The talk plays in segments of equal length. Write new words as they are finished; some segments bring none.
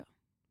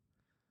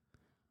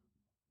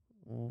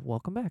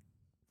Welcome back.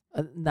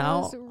 That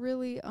Now, was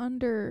really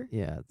under.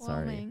 yeah,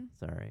 sorry.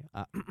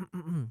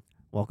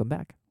 Welcome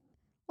back.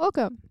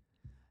 Welcome.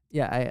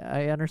 Yeah,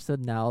 I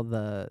understood now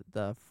the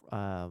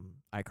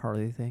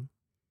iCarly thing,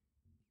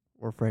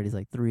 where Freddy's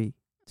like 3,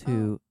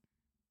 2,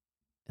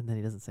 and then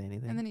he doesn't say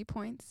anything. And then he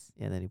points.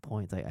 Yeah, and then he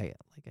points. I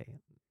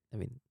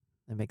mean,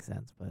 it makes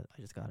sense, but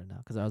I just got it now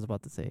because I was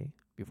about to say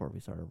before we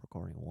started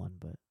recording 1,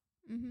 but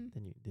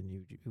then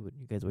you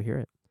guys would hear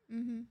it.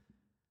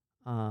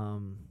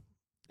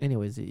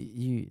 Anyways, do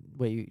you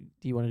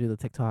want to do the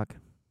TikTok?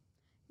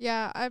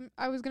 Yeah,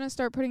 I was gonna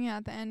start putting it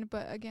at the end,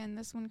 but again,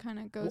 this one kind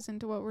of goes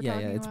into what we're talking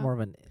about. Yeah, it's more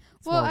of an.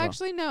 Well,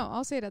 actually, no,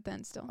 I'll say it at the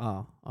end still.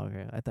 Oh,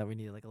 okay. I thought we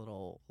needed like a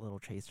little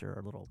chaser or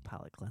a little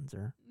palette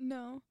cleanser.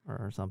 No.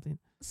 Or something.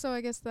 So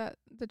I guess that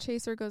the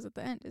chaser goes at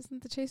the end.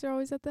 Isn't the chaser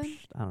always at the end?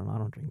 I don't know. I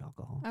don't drink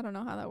alcohol. I don't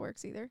know how that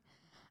works either.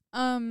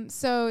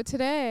 So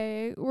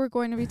today we're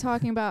going to be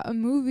talking about a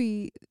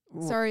movie.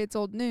 Sorry, it's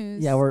old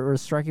news. Yeah, we're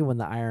striking when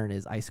the iron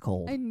is ice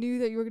cold. I knew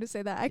that you were going to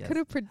say that. I Yes. could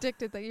have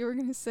predicted that you were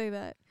going to say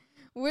that.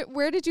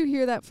 Where did you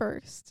hear that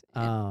first?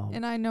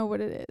 And I know what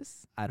it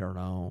is. I don't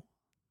know.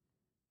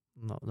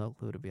 No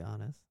clue, to be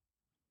honest.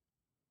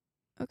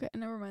 Okay,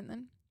 never mind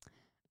then.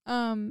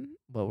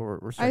 But we're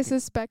I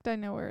suspect I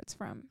know where it's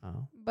from.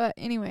 Oh. But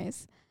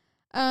anyways,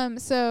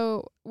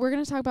 so we're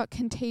gonna talk about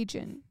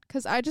Contagion,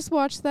 'cause I just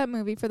watched that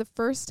movie for the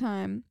first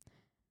time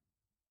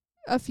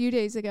a few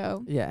days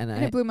ago. Yeah, and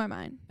it blew my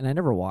mind. And I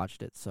never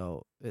watched it,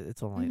 so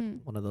it's only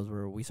one of those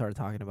where we started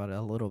talking about it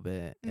a little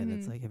bit, and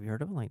it's like, have you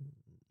heard of it? Like,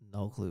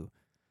 no clue.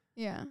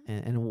 Yeah.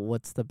 And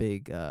what's the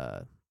big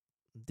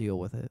deal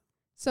with it?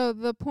 So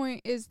the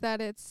point is that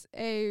it's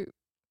a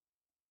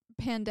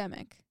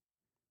pandemic,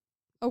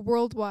 a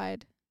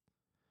worldwide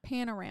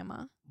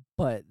panorama.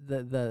 But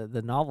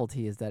the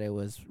novelty is that it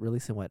was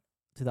released in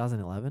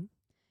 2011?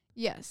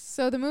 Yes.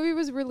 So the movie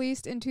was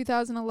released in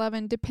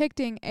 2011,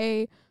 depicting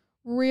a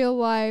real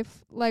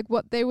life, like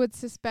what they would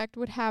suspect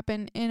would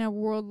happen in a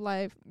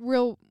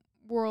real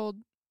world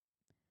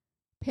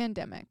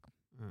pandemic.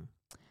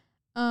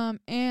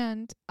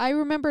 And I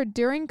remember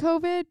during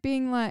COVID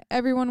being like,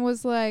 everyone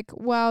was like,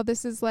 wow,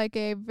 this is like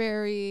a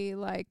very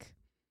like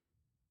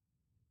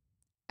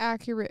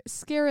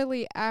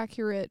scarily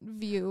accurate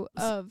view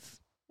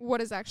of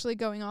what is actually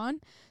going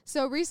on.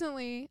 So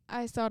recently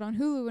I saw it on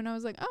Hulu and I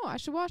was like, oh, I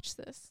should watch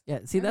this. Yeah,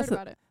 see, that's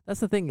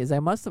the thing is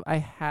I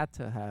had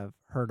to have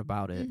heard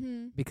about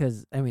it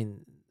because I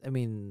mean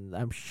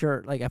I'm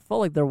sure, like, I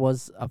felt like there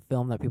was a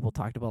film that people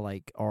talked about,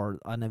 like, or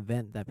an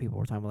event that people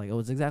were talking about, like, it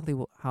was exactly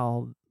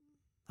how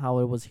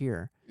it was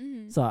here.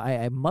 So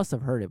I must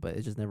have heard it, but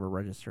it just never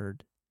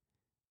registered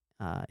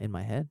in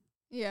my head.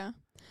 Yeah.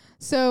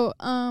 So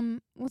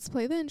let's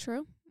play the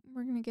intro.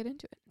 We're gonna get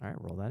into it. All right,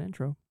 roll that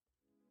intro.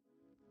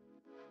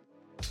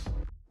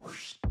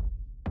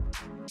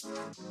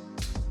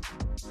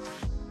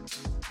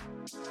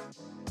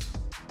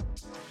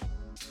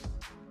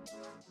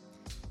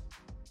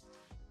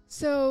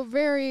 So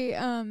very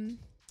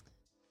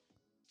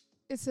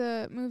it's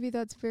a movie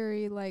that's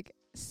very like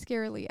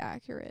scarily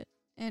accurate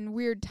and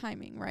weird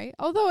timing, right?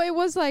 Although it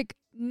was like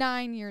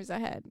 9 years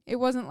ahead. It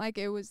wasn't like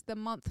it was the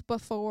month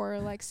before,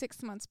 like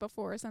 6 months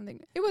before or something.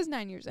 It was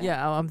 9 years ahead.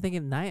 Yeah, I'm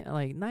thinking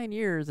 9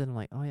 years, and I'm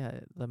like, oh yeah,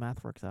 the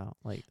math works out.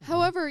 Like,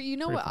 however, you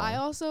know what I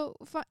also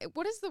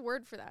what is the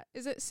word for that?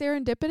 Is it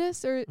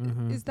serendipitous, or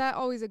is that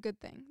always a good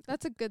thing?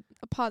 That's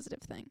a positive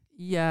thing.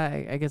 Yeah,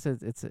 I guess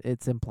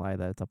it's implied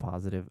that it's a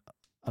positive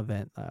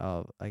event,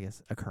 I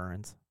guess,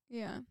 occurrence.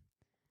 Yeah.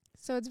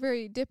 So it's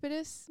very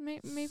dipitous,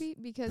 maybe,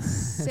 because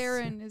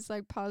seren is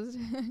like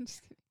positive.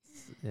 Just kidding.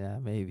 Yeah,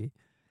 maybe.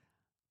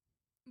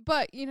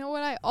 But you know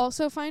what I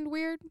also find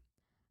weird?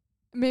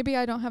 Maybe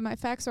I don't have my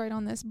facts right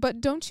on this,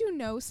 but don't you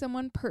know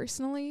someone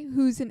personally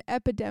who's in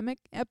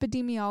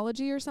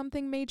epidemiology or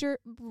something major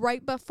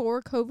right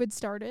before COVID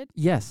started?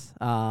 Yes.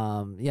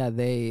 Yeah,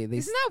 they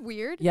Isn't that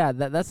weird? Yeah,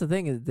 that's the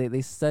thing, is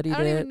they studied it. I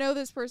don't even know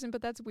this person,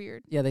 but that's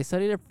weird. Yeah, they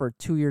studied it for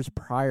 2 years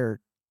prior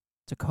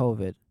to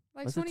COVID.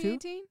 Like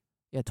 2018?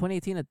 Yeah,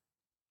 2018 to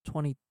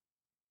 20.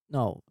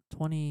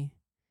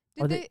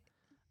 Did they?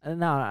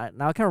 Now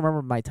I can't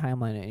remember my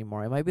timeline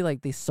anymore. It might be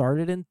like they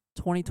started in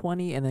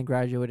 2020 and then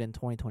graduated in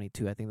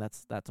 2022. I think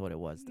that's what it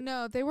was.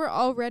 No, they were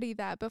already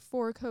that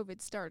before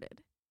COVID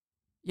started.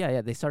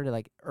 Yeah, they started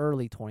like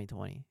early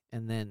 2020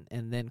 and then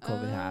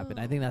COVID happened.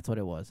 I think that's what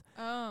it was.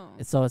 Oh.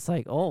 And so it's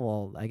like, oh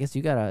well, I guess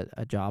you got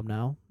a job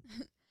now.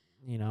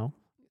 You know.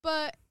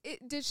 But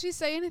did she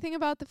say anything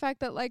about the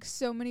fact that like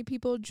so many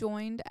people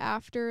joined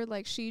after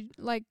like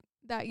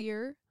that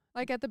year?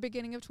 Like at the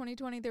beginning of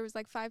 2020 there was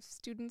like 5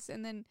 students,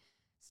 and then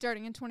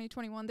starting in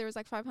 2021 there was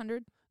like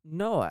 500?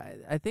 No,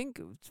 I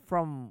think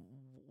from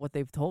what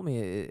they've told me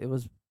it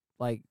was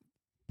like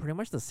pretty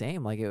much the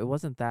same. Like it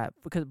wasn't that,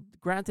 because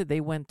granted they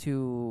went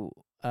to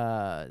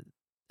an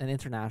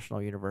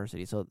international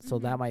university, so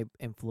that might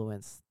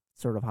influence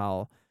sort of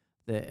how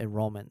the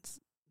enrollment's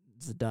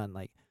done.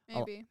 Like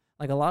maybe.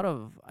 Like a lot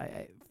of,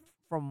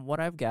 from what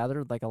I've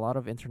gathered, like a lot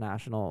of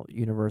international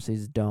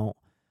universities don't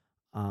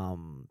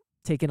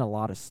take in a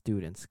lot of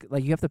students.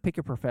 Like, you have to pick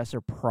your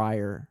professor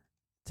prior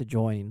to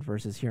join,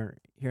 versus here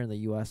in the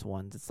U.S.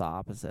 ones, it's the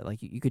opposite.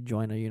 Like, you could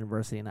join a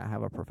university and not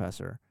have a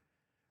professor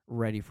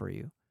ready for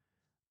you.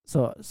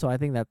 So I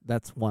think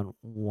that's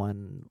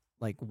one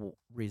like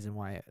reason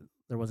why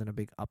there wasn't a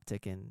big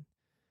uptick in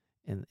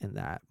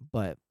that.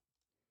 But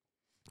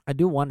I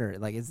do wonder,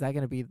 like, is that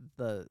gonna be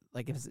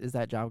is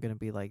that job gonna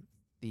be like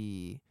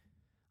I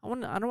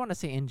don't want to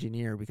say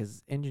engineer,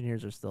 because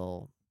engineers are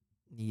still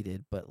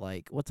needed, but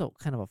like, what's a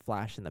kind of a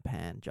flash in the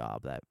pan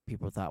job that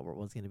people thought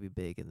was gonna be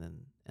big and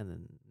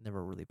then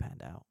never really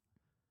panned out?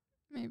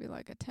 Maybe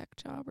like a tech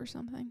job or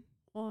something.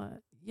 Well,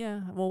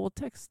 yeah. Well,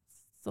 tech's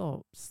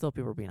still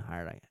people are being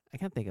hired. I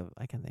can't think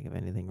of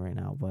anything right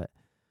now, but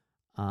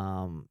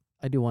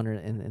I do wonder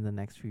in the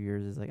next few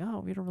years is like, oh,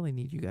 we don't really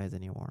need you guys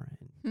anymore,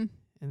 and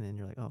then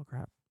you're like, oh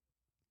crap.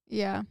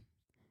 Yeah,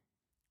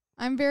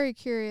 I'm very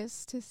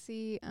curious to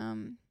see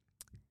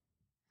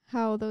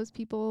how those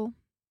people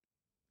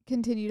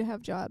continue to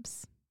have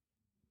jobs.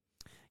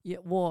 Yeah,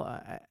 well,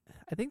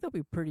 I think they'll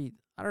be pretty.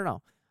 I don't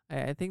know.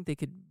 I think they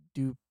could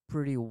do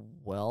pretty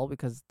well,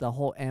 because the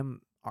whole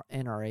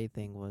NRA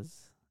thing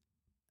was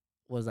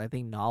I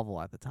think novel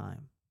at the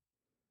time.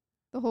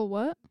 The whole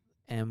what?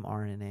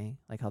 mRNA,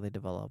 like how they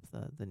developed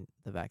the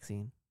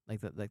vaccine, like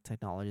the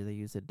technology they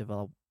used to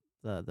develop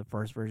the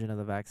first version of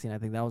the vaccine. I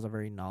think that was a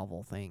very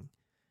novel thing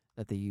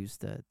that they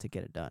used to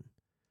get it done.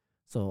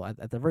 So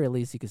at the very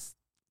least, you could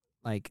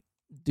like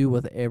do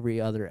what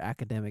every other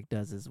academic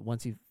does, is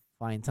once you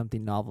find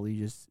something novel, you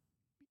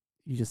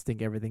just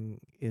think everything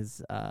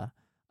is a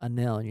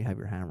nail, and you have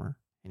your hammer,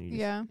 and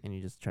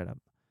you just try to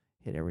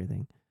hit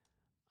everything.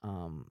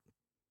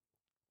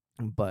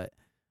 But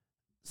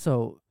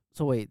so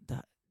wait,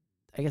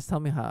 I guess tell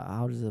me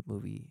how does the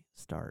movie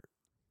start?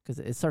 Because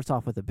it starts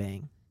off with a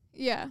bang.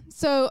 Yeah.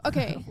 So,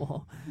 okay.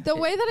 Well, the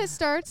way that it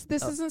starts,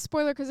 this isn't a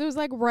spoiler because it was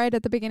like right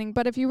at the beginning.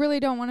 But if you really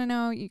don't want to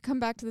know, you come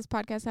back to this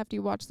podcast after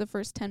you watch the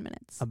first 10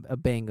 minutes. A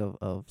bang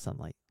of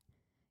sunlight.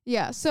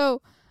 Yeah.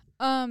 So,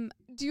 do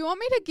you want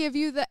me to give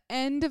you the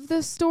end of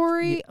the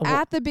story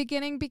at the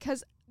beginning?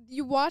 Because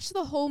you watch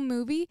the whole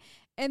movie,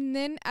 and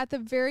then at the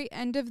very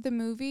end of the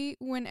movie,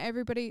 when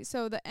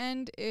the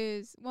end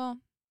is, well,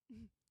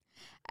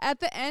 at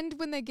the end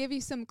when they give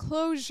you some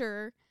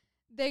closure,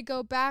 they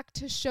go back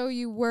to show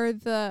you where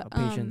the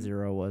patient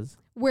zero was.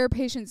 Where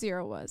patient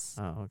zero was.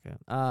 Oh, okay.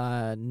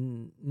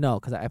 No,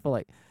 because I feel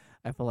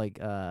like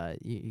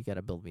you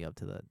gotta build me up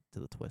to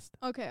the twist.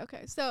 Okay.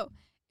 So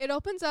it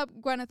opens up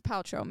Gwyneth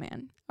Paltrow,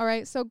 man. All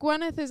right. So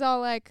Gwyneth is all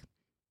like,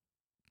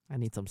 I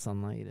need some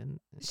sunlight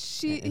and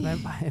she in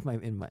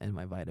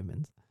my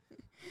vitamins.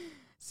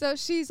 So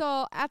she's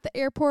all at the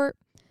airport.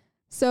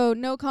 So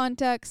no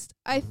context.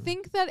 I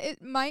think that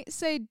it might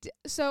say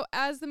so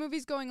as the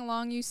movie's going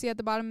along, you see at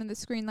the bottom of the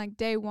screen like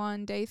day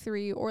 1, day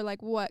 3, or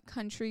like what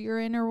country you're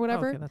in or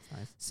whatever. Okay, that's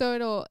nice.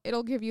 So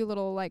it'll give you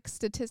little like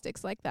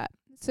statistics like that,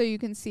 so you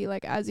can see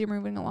like as you're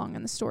moving along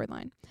in the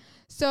storyline.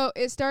 So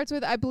it starts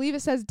with, I believe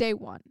it says day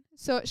 1.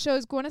 So it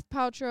shows Gwyneth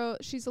Paltrow.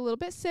 She's a little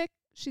bit sick.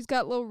 She's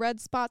got little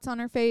red spots on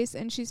her face,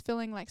 and she's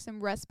feeling like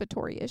some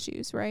respiratory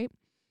issues, right?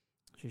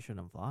 She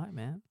shouldn't fly,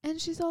 man. And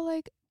she's all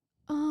like,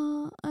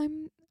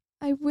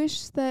 I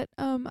wish that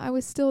I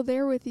was still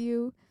there with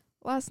you.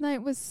 Last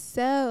night was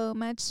so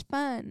much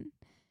fun.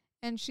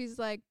 And she's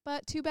like,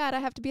 but too bad, I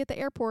have to be at the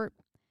airport.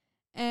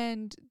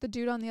 And the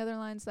dude on the other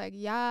line's like,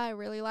 yeah, I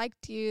really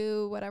liked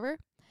you, whatever.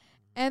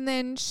 And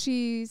then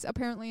she's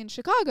apparently in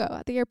Chicago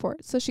at the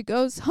airport. So she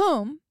goes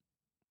home.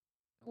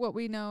 What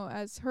we know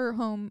as her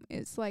home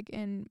is like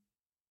in,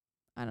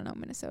 I don't know,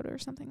 Minnesota or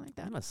something like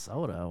that.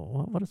 Minnesota?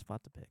 What a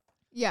spot to pick.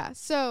 Yeah,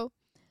 so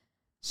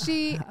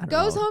she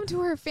goes home to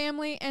her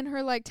family and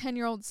her like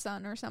 10-year-old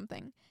son or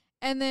something.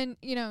 And then,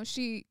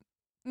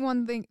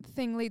 one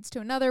thing leads to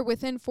another.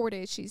 Within 4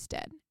 days, she's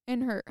dead.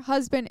 And her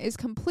husband is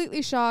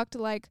completely shocked.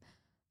 Like,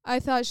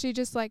 I thought she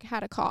just like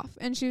had a cough.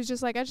 And she was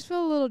just like, I just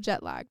feel a little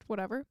jet lagged,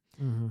 whatever.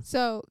 Mm-hmm.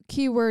 So,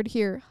 keyword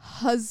here,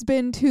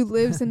 husband who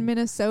lives in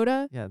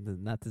Minnesota. Yeah,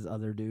 not this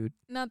other dude.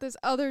 Not this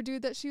other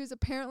dude that she was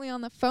apparently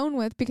on the phone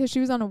with because she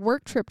was on a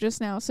work trip just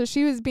now. So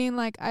she was being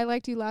like, I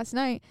liked you last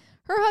night.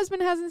 Her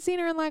husband hasn't seen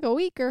her in like a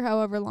week or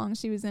however long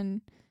she was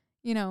in,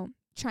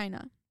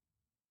 China.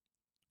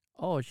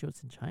 Oh, she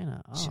was in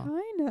China. Oh.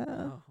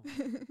 China.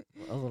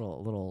 Oh. A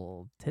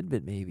little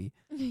tidbit maybe.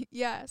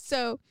 Yeah.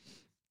 So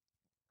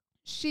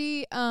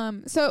she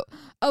so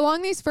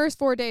along these first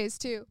 4 days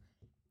too,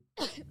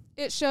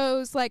 it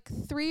shows like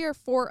 3 or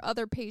 4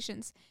 other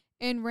patients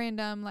in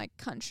random like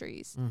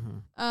countries.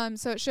 Mm-hmm.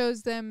 So it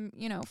shows them,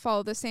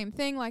 follow the same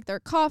thing, like they're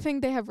coughing,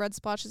 they have red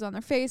splotches on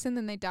their face, and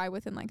then they die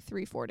within like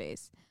 3-4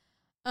 days.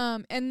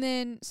 And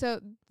then so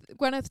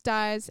Gwyneth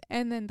dies,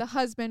 and then the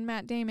husband,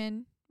 Matt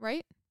Damon,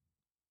 right?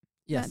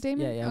 Yes. Matt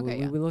Damon? Yeah.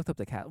 Okay, we looked up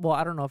the cast. Well,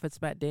 I don't know if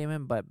it's Matt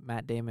Damon, but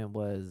Matt Damon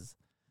was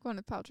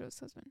Gwyneth Paltrow's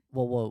husband.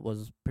 Well,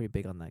 was pretty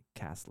big on the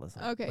cast list.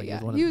 Okay, like,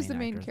 yeah. He was the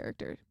main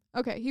character.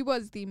 Okay, he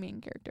was the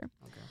main character.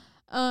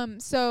 Okay.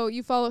 So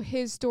you follow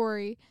his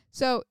story.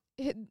 So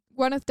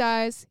Gwyneth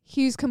dies.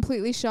 He's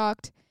completely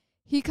shocked.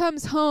 He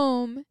comes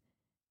home,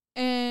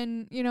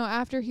 And, you know,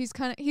 after he's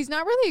not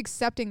really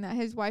accepting that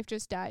his wife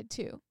just died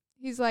too.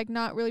 He's like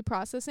not really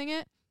processing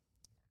it.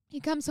 He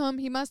comes home.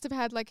 He must have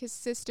had like his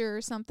sister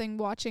or something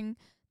watching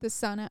the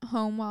son at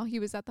home while he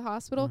was at the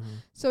hospital. Mm-hmm.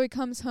 So he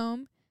comes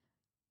home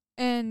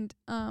and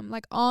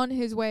like on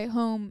his way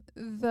home,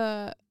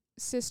 the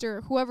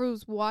sister, whoever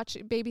was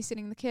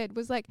babysitting the kid,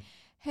 was like,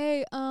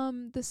 "Hey,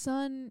 the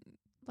son,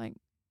 like,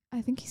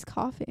 I think he's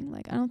coughing.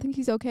 Like, I don't think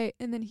he's okay."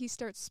 And then he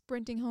starts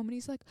sprinting home and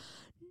he's like,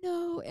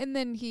 "No." And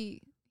then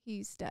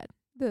he's dead.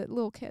 The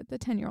little kid, the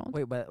 10-year-old.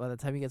 Wait, but by the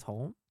time he gets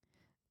home?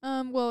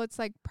 Well, it's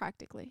like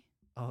practically.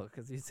 Oh,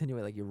 because he's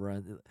anyway, like you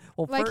run.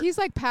 Well, like he's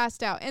like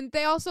passed out. And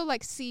they also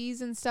like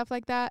seize and stuff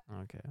like that.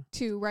 Okay.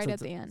 Too, right so at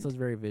the end. So it's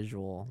very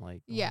visual.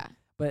 Like. Yeah.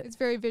 But it's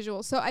very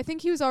visual. So I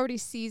think he was already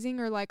seizing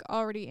or like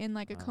already in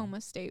like a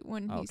coma state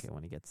when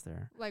when he gets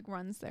there. Like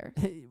runs there.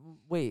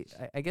 Wait,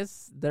 I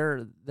guess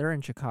they're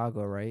in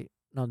Chicago, right?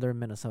 No, they're in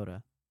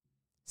Minnesota.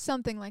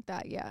 Something like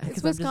that, yeah.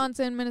 It's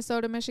Wisconsin,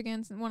 Minnesota,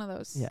 Michigan, one of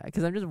those. Yeah,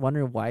 because I'm just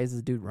wondering, why is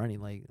this dude running?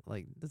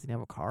 Like does he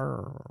have a car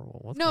or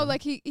what's No,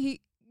 like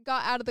he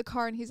got out of the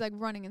car and he's like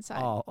running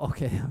inside. Oh,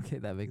 okay,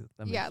 that makes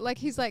yeah, like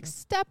he's like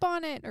step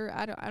on it, or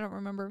I don't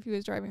remember if he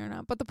was driving or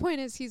not. But the point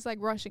is, he's like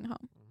rushing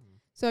home. Mm-hmm.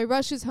 So he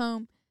rushes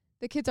home.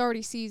 The kid's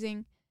already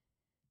seizing.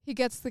 He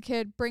gets the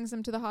kid, brings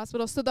him to the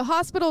hospital. So the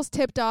hospital's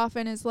tipped off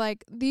and is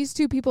like, these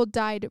two people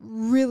died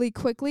really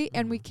quickly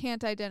and we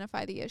can't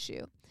identify the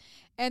issue.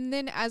 And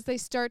then as they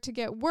start to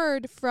get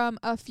word from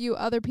a few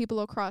other people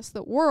across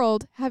the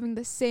world having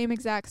the same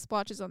exact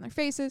splotches on their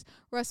faces,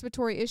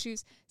 respiratory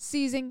issues,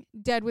 seizing,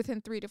 dead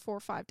within 3 to 4 or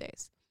 5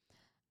 days.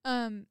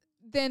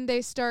 Then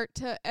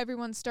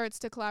everyone starts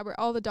to collaborate.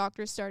 All the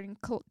doctors starting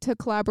to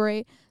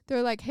collaborate.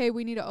 They're like, hey,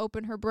 we need to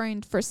open her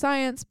brain for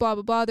science, blah,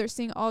 blah, blah. They're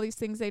seeing all these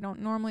things they don't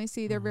normally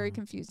see. They're very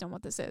confused on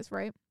what this is,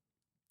 right?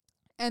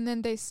 And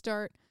then they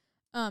start,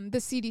 the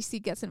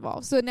CDC gets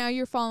involved. So now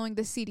you're following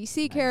the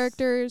CDC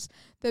characters,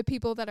 the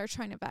people that are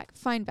trying to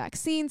find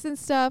vaccines and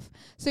stuff.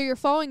 So you're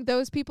following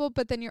those people,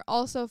 but then you're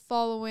also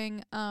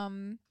following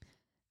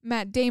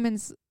Matt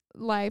Damon's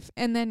life,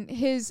 and then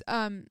his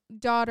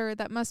daughter,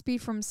 that must be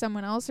from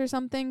someone else or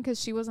something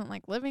because she wasn't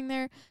like living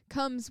there,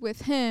 comes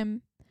with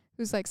him,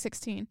 who's like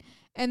 16,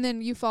 and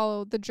then you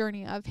follow the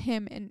journey of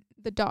him and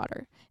the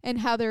daughter and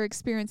how they're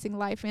experiencing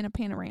life in a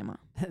panorama.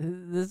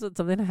 This is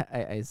something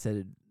I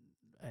said,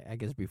 I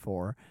guess,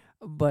 before,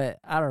 but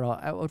I don't know,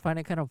 I would find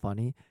it kind of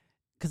funny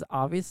because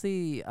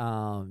obviously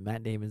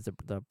Matt Damon's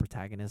the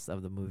protagonist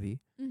of the movie.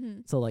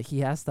 Mm-hmm. So like he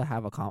has to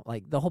have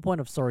like the whole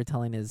point of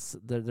storytelling is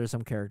there's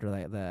some character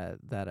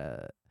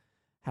that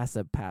has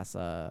to pass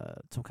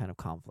some kind of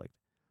conflict.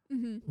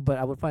 Mm-hmm. But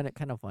I would find it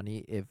kind of funny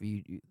if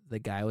the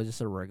guy was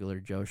just a regular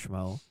Joe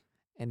Schmo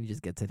and he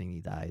just gets it and he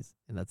dies,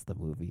 and that's the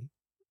movie.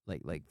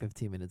 Like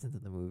 15 minutes into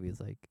the movie is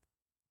like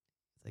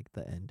it's like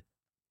the end.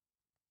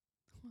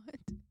 What?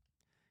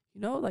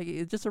 You know, like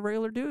it's just a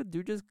regular dude.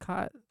 Dude just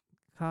caught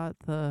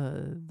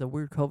the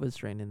weird COVID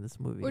strain in this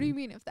movie. What do you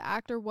mean? If the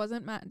actor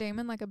wasn't Matt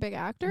Damon, like a big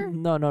actor?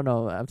 No.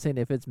 I'm saying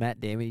if it's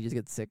Matt Damon, he just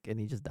gets sick and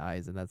he just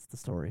dies, and that's the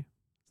story.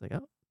 It's like,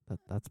 oh,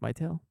 that's my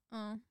tale.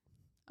 Oh,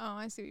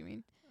 I see what you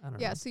mean. I don't know.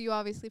 Yeah, so you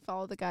obviously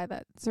follow the guy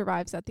that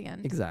survives at the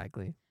end.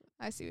 Exactly.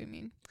 I see what you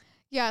mean.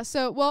 Yeah,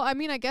 so, well, I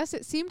mean, I guess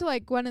it seemed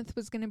like Gwyneth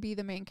was going to be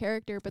the main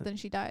character, but then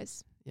she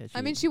dies. Yeah,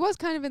 I mean, she was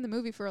kind of in the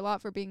movie for a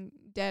lot for being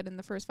dead in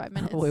the first 5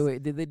 minutes.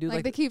 Wait, did they do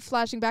like they keep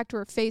flashing back to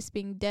her face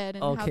being dead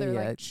and how they're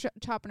like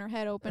chopping her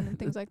head open and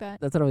things like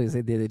that. That's what I was gonna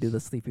say. Did they do the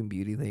Sleeping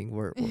Beauty thing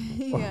where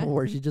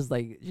where she's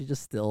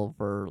just still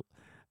for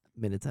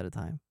minutes at a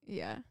time?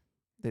 Yeah.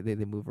 They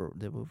move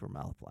her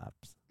mouth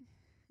flaps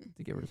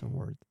to give her some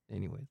words.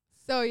 Anyways.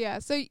 So yeah,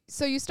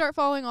 so you start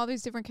following all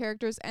these different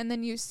characters, and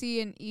then you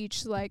see in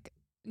each like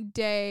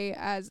day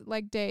as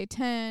like day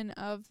 10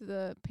 of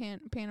the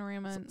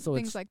panorama and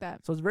things like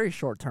that. So it's very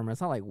short term. It's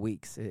not like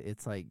weeks.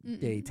 It's like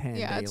day 10.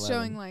 Yeah, day it's 11.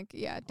 showing like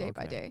day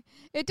by day.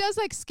 It does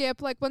like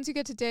skip, like once you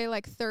get to day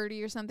like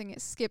 30 or something,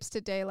 it skips to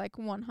day like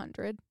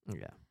 100.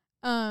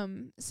 Yeah.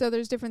 So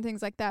there's different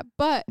things like that,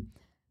 but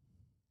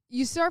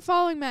you start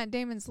following Matt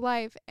Damon's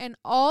life, and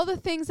all the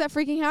things that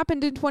freaking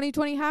happened in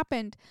 2020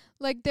 happened.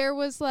 Like there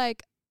was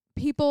like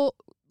people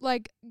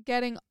like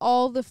getting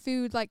all the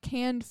food, like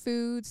canned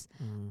foods.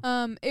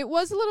 It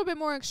was a little bit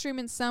more extreme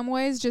in some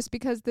ways just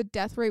because the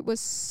death rate was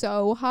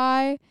so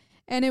high,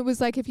 and it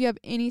was like if you have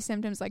any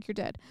symptoms, like you're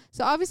dead.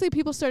 So obviously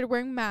people started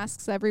wearing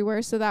masks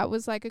everywhere, so that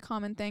was like a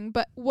common thing.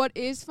 But what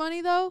is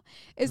funny though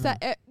is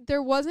that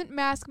there wasn't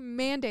mask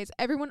mandates.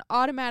 Everyone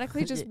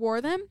automatically just wore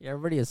them. Yeah,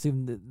 everybody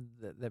assumed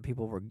that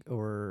people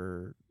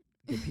were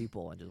good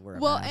people and just wear a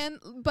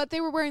mask. But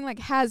they were wearing like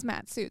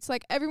hazmat suits.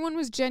 Like everyone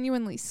was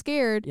genuinely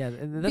scared. Yeah,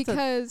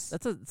 because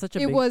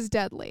it was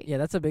deadly. Yeah,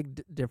 that's a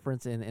big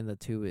difference in the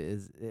two.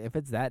 Is if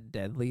it's that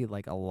deadly,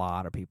 like a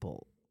lot of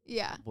people.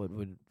 Yeah.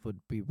 Would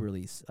be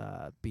really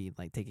be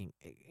like taking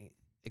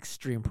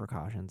extreme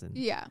precautions and.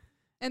 Yeah.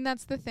 And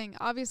that's the thing.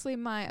 Obviously,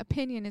 my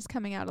opinion is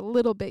coming out a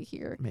little bit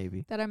here.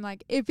 Maybe. That I'm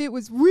like, if it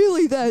was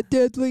really that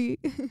deadly,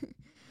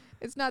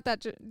 it's not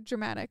that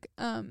dramatic.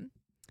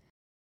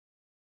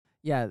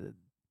 Yeah,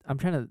 I'm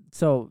trying to.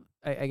 So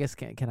I guess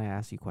can I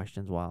ask you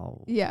questions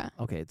while? Yeah.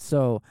 Okay.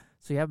 So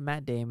you have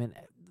Matt Damon.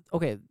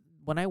 Okay.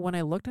 When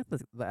I looked at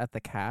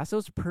the cast, it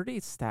was pretty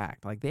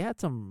stacked. Like they had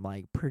some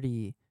like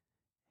pretty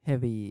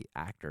heavy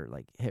actor,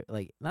 like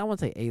I won't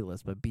say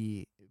A-list, but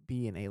B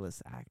and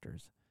A-list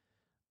actors.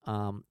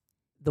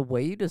 The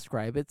way you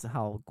describe it's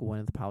how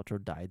Gwyneth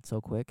Paltrow died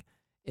so quick.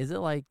 Is it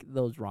like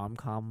those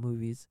rom-com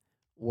movies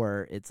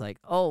where it's like,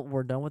 oh,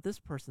 we're done with this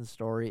person's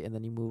story, and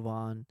then you move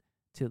on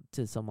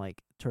to some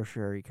like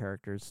tertiary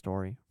character's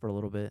story for a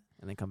little bit,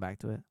 and then come back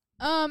to it?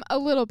 A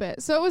little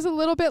bit. So it was a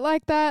little bit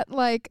like that,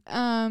 like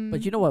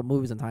But you know what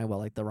movies I'm talking about,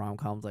 like the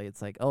rom-coms, like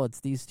it's like, oh,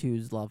 it's these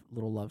two's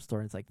little love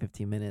story. It's like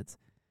 15 minutes.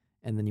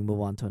 And then you move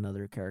on to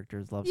another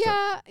character's love story.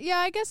 Yeah,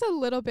 I guess a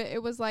little bit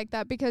it was like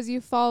that because you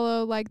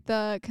follow like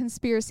the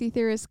conspiracy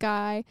theorist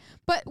guy.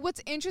 But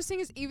what's interesting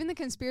is even the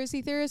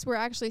conspiracy theorists were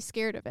actually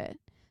scared of it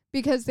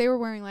because they were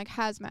wearing like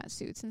hazmat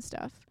suits and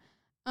stuff.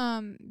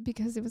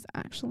 Because it was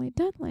actually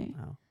deadly.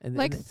 Wow.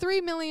 Like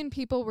 3 million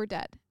people were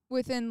dead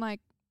within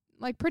like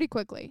pretty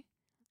quickly.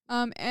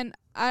 And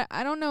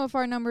I don't know if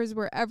our numbers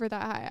were ever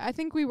that high. I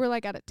think we were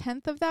like at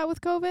 1/10 of that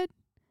with COVID.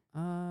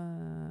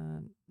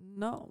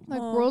 No. Like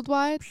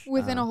worldwide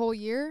within a whole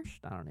year?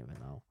 I don't even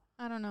know.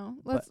 I don't know.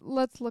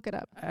 Let's look it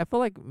up. I feel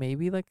like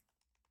maybe like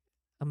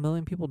 1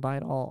 million people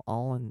died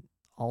all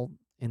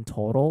in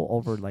total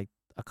over like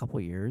a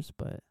couple years,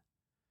 but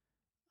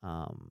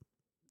I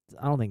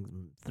don't think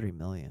 3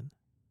 million.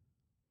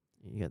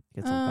 You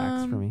get some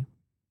facts for me.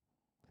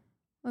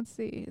 Let's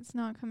see. It's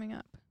not coming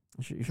up.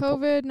 You should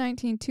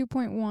COVID-19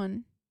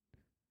 2.1.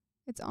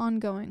 It's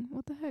ongoing.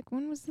 What the heck?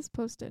 When was this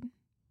posted?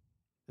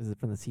 Is it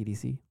from the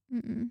CDC?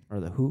 Mm-mm. Or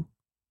the WHO?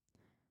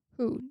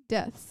 WHO.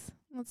 Deaths.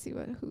 Let's see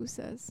what WHO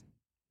says.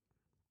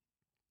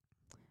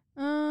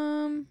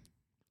 13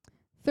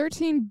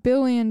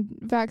 billion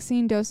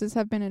vaccine doses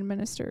have been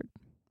administered.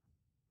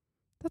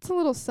 That's a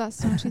little sus,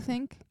 don't you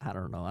think? I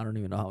don't know. I don't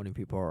even know how many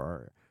people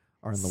are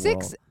in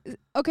the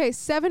world.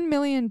 7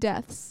 million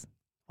deaths.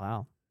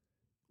 Wow.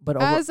 But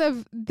as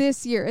of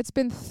this year, it's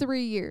been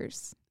 3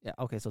 years. Yeah,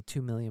 okay, so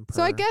 2 million per.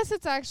 So I guess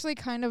it's actually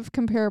kind of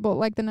comparable.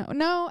 Like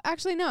no,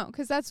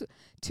 because that's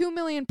 2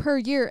 million per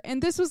year,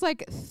 and this was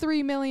like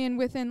 3 million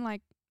within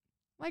like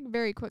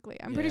very quickly.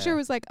 I'm pretty sure it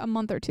was like a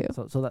month or two.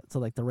 So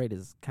like the rate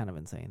is kind of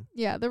insane.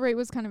 Yeah, the rate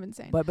was kind of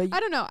insane. But I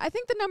don't know. I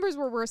think the numbers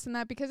were worse than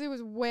that because it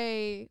was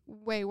way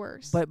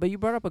worse. But you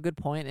brought up a good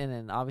point, and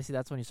then obviously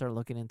that's when you start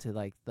looking into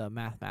like the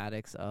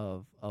mathematics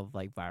of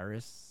like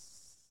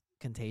virus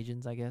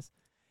contagions, I guess.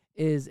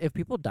 Is if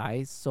people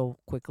die so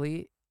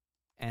quickly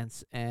and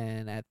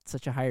at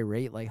such a high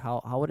rate, like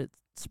how would it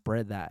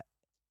spread that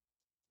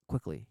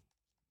quickly?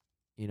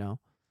 You know,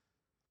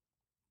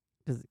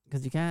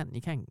 because you can't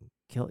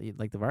kill,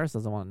 like the virus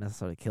doesn't want to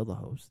necessarily kill the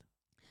host.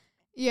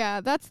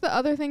 Yeah, that's the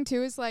other thing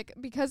too, is like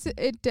because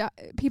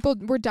people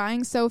were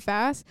dying so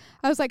fast.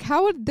 I was like,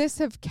 how would this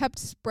have kept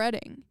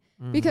spreading?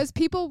 Mm-hmm. Because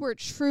people were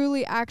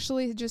truly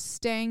actually just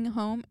staying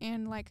home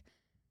and like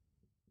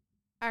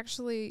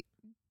actually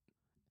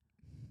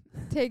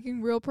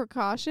taking real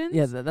precautions.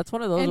 Yeah, that's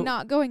one of those. And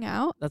not going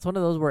out. That's one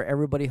of those where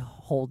everybody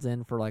holds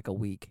in for like a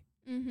week.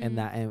 Mm-hmm.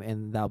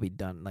 And that'll be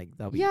done. Like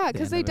that'll be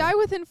because they die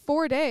within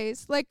 4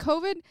 days. Like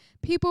COVID,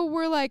 people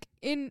were like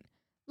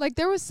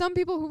there was some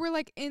people who were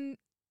like in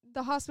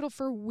the hospital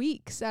for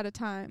weeks at a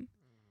time,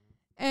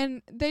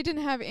 and they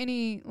didn't have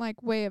any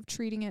like way of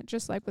treating it,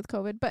 just like with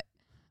COVID. But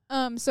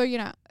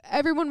so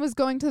everyone was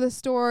going to the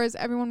stores,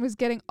 everyone was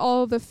getting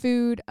all the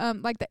food.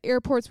 Like the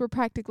airports were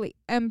practically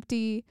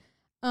empty.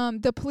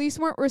 The police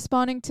weren't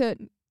responding to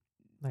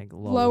like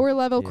lower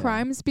level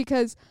crimes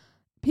because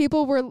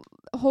people were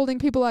holding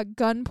people at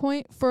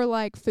gunpoint for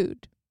like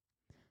food.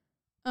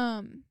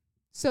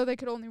 So they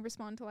could only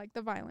respond to like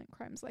the violent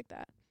crimes like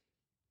that.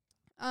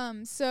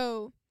 And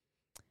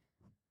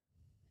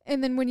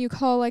then when you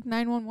call like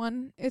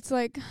 911, it's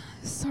like,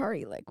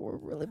 sorry, like we're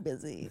really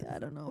busy. I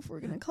don't know if we're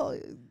gonna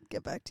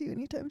get back to you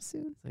anytime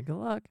soon. Say good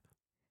luck.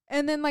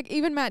 And then like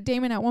even Matt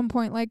Damon at one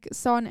point like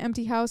saw an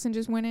empty house and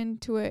just went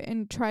into it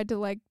and tried to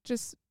like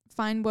just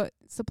find what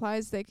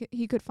supplies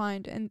he could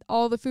find, and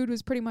all the food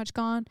was pretty much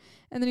gone.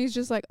 And then he's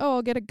just like, oh,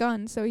 I'll get a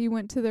gun. So he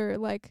went to their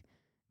like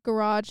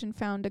garage and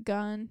found a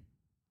gun.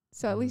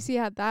 So at least he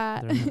had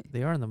that.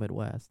 They are in the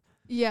Midwest.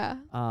 Yeah.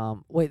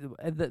 Wait,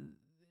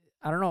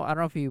 I don't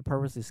know if you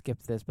purposely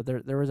skipped this, but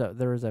there was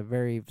a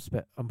very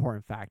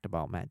important fact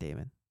about Matt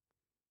Damon.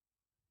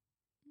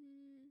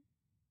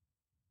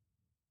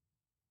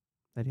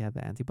 That he had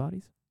the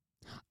antibodies.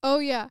 Oh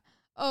yeah.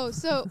 Oh,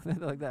 so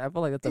like that. I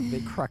feel like that's a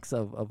big crux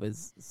of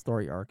his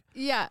story arc.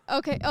 Yeah.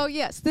 Okay. Oh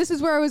yes, this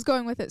is where I was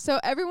going with it. So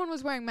everyone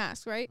was wearing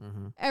masks, right?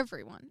 Mm-hmm.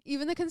 Everyone,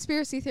 even the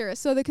conspiracy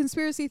theorists. So the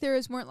conspiracy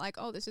theorists weren't like,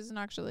 "Oh, this isn't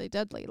actually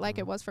deadly," like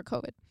it was for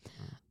COVID.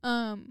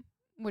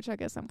 Which I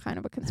guess I'm kind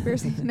of a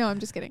conspiracy. No, I'm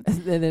just kidding.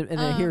 and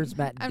then here's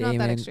Matt Damon. I'm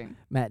not that extreme.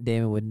 Matt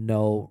Damon with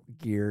no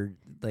gear.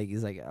 Like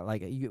he's like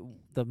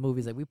the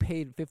movie's like, we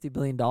paid $50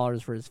 billion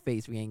for his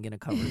face. We ain't gonna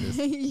cover this.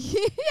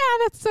 Yeah,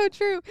 that's so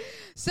true.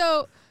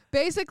 So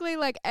Basically,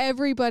 like,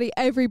 everybody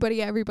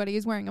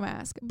is wearing a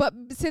mask. But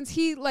since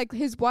he, like,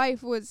 his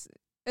wife was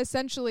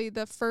essentially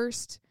the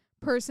first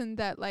person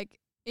that, like,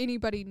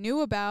 anybody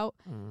knew about,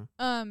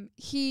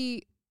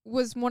 he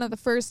was one of the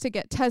first to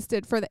get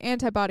tested for the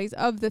antibodies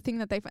of the thing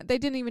that they found. They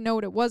didn't even know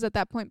what it was at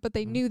that point, but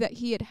they knew that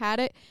he had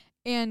it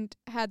and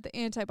had the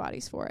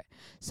antibodies for it.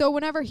 So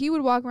whenever he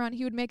would walk around,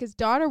 he would make his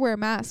daughter wear a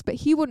mask, but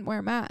he wouldn't wear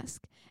a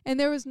mask. And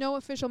there was no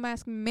official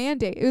mask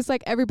mandate. It was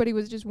like everybody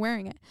was just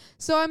wearing it.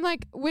 So I'm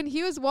like, when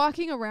he was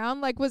walking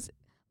around,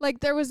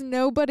 there was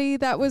nobody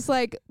that was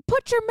like,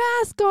 put your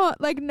mask on.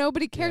 Like,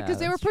 nobody cared because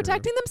they were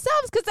protecting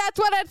themselves, because that's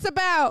what it's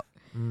about.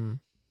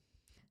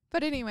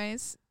 But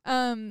anyways,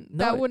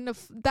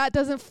 that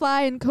doesn't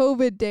fly in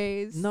COVID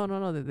days.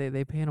 No.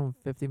 They paid him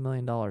 $50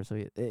 million. So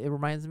it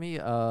reminds me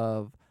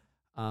of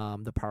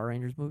the Power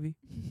Rangers movie.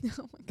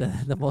 Oh my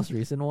God. The most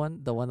recent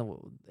one. The one that,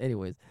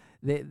 anyways,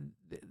 the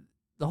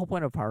whole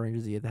point of Power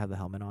Rangers is you have to have the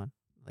helmet on,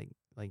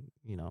 like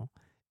you know,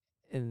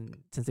 and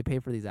since they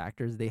paid for these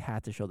actors, they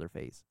had to show their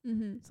face.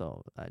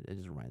 So it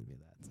just reminds me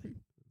of that. It's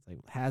like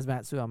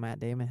hazmat suit on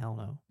Matt Damon. Hell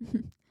no.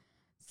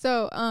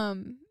 So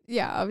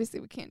yeah, obviously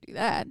we can't do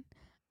that.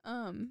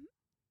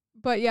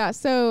 But yeah,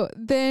 so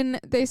then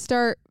they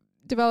start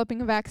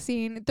developing a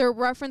vaccine. They're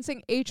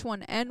referencing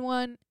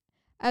H1N1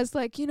 as,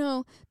 like, you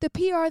know, the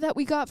PR that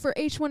we got for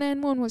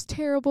H1N1 was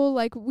terrible.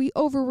 Like, we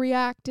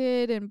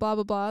overreacted and blah,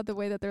 blah, blah. The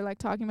way that they're, like,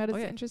 talking about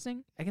it's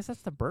interesting. I guess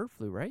that's the bird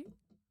flu, right?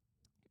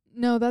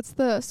 No, that's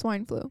the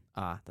swine flu.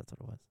 Ah, that's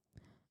what it was.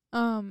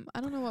 I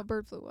don't know what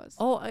bird flu was.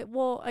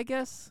 Oh, I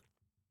guess.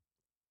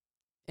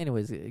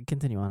 Anyways,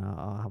 continue on.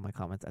 I'll have my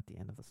comments at the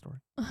end of the story.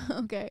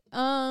 Okay.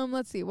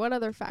 Let's see. What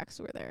other facts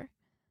were there?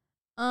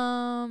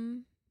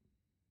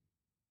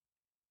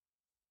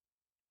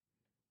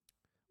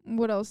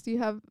 What else do you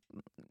have?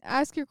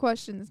 Ask your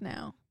questions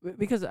now.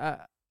 Because I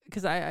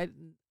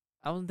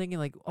was thinking,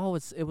 like, oh,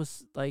 it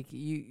was like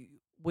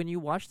when you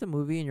watch the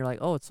movie and you're like,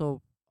 oh, it's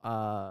so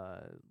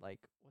like,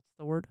 what's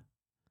the word?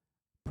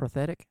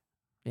 Pathetic.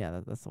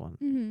 Yeah, that's the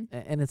one.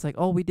 And it's like,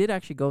 oh, we did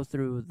actually go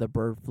through the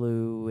bird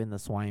flu and the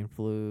swine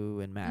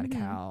flu and mad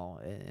cow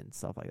and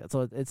stuff like that.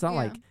 So it's not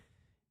like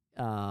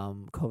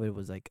COVID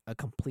was like a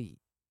complete.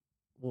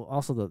 Well,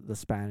 also the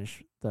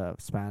Spanish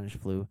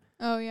flu.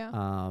 Oh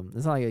yeah.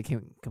 It's not like it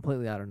came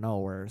completely out of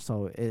nowhere.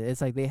 So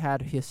it's like they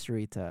had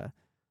history to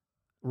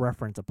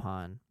reference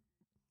upon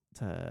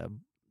to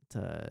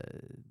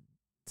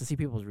see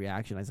people's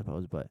reaction, I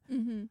suppose. But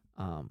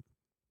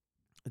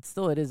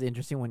it is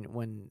interesting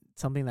when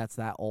something that's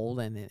that old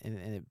and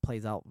it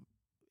plays out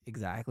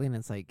exactly, and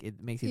it's like it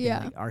makes you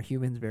think, like, are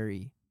humans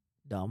very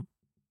dumb?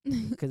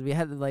 Because we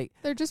had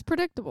they're just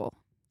predictable.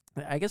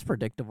 I guess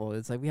predictable.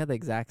 It's like we had the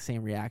exact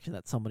same reaction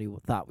that somebody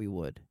thought we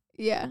would.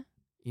 Yeah.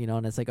 You know,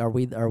 and it's like, are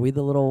we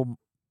the little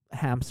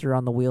hamster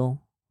on the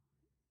wheel?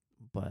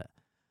 But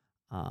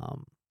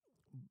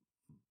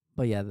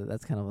yeah,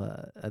 that's kind of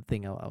a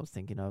thing I was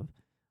thinking of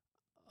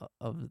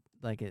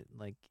like it,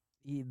 like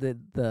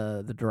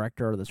the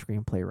director or the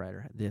screenplay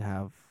writer did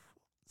have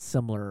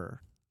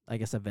similar, I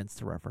guess, events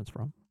to reference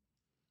from.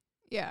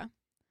 Yeah.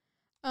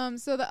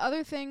 So the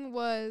other thing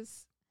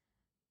was,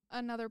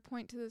 another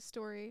point to the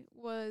story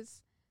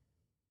was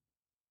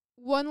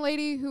one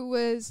lady who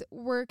was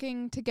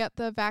working to get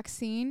the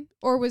vaccine,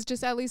 or was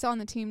just at least on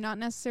the team, not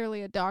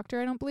necessarily a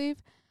doctor, I don't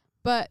believe,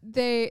 but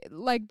they,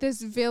 like,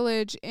 this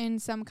village in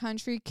some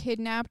country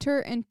kidnapped her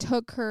and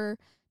took her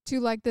to,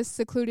 like, this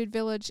secluded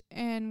village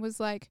and was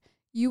like,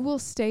 you will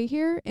stay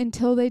here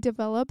until they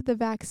develop the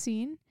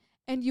vaccine,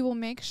 and you will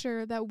make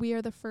sure that we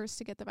are the first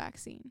to get the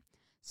vaccine.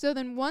 So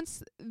then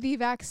once the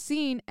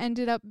vaccine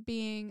ended up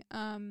being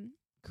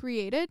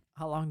created.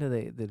 How long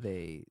did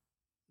they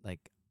like,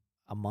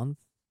 a month,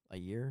 a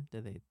year?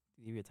 Did they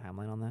give you a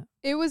timeline on that?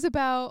 It was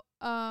about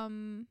I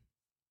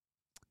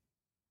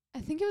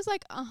think it was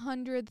like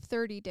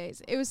 130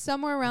 days. It was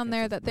somewhere around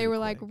there that they were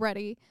like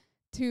ready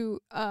to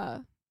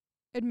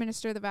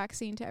administer the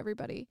vaccine to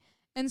everybody.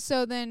 And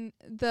so then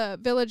the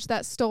village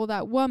that stole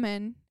that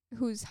woman,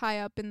 who's high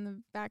up in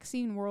the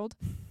vaccine world,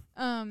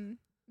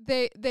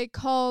 they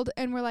called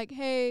and were like,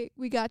 hey,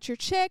 we got your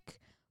chick.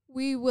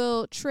 We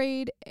will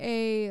trade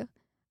a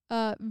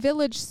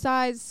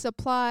village-sized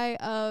supply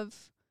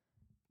of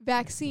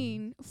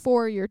vaccine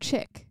for your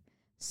chick.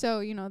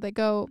 So, you know, they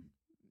get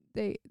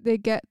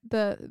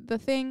the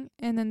thing,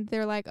 and then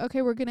they're like,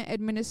 okay, we're going to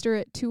administer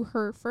it to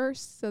her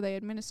first. So they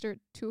administer it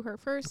to her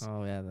first.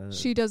 Oh, yeah.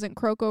 She doesn't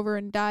croak over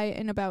and die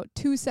in about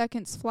 2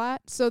 seconds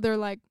flat. So they're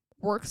like,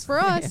 works for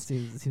us.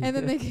 seems and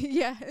then good.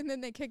 and then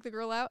they kick the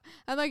girl out.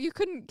 I'm like, you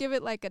couldn't give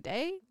it like a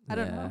day? I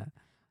don't know.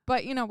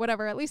 But, you know,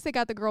 whatever. At least they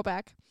got the girl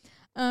back.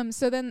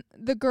 So then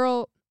the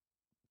girl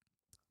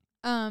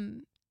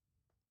was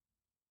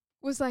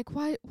like,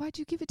 why'd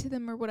you give it to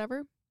them or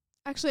whatever?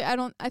 Actually,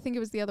 I think it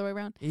was the other way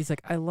around. He's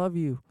like, I love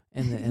you.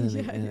 And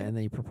then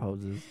he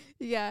proposes.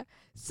 Yeah.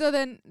 So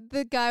then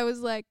the guy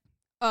was like,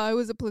 it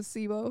was a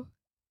placebo.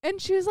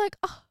 And she was like,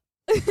 oh.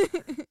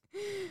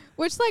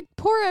 Which, like,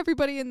 poor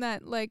everybody in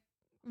that, like,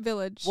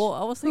 village. Well,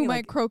 I was thinking, who might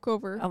like, croak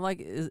over. I'm like,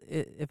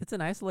 if it's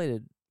an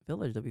isolated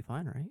village, they'll be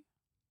fine, right?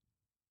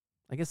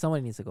 I guess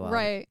somebody needs to go out.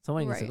 Right.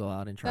 Somebody needs to go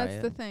out and try That's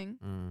it. the thing.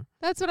 Mm.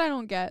 That's what I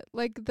don't get.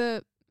 Like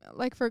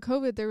for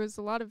COVID, there was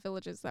a lot of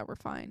villages that were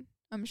fine.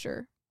 I'm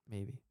sure.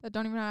 Maybe. That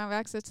don't even have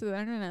access to the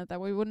internet, that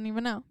we wouldn't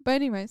even know. But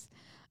anyways,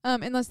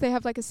 unless they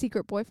have like a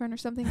secret boyfriend or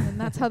something, and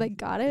that's how they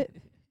got it.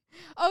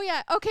 Oh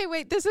yeah. Okay.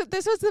 Wait. This was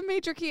the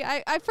major key.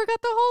 I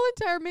forgot the whole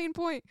entire main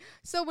point.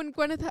 So when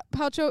Gwyneth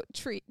Paltrow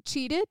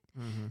cheated,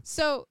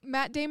 so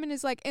Matt Damon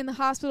is like in the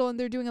hospital and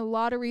they're doing a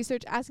lot of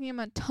research, asking him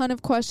a ton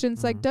of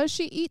questions like, does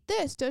she eat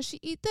this? Does she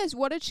eat this?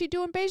 What did she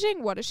do in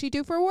Beijing? What does she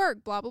do for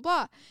work? Blah blah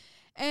blah.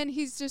 And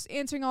he's just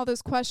answering all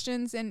those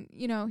questions, and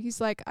he's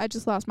like, I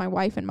just lost my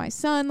wife and my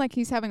son. Like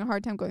he's having a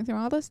hard time going through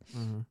all this.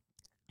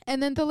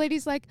 And then the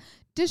lady's like,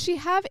 does she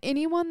have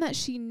anyone that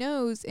she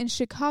knows in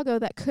Chicago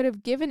that could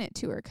have given it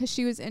to her? 'Cause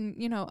she was in,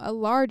 a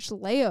large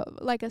layover,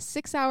 like a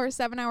 6-hour,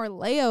 7-hour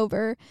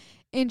layover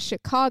in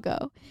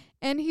Chicago.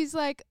 And he's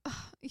like,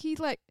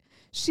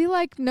 she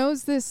like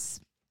knows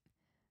this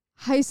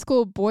high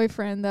school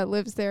boyfriend that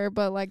lives there,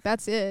 but like,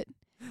 that's it.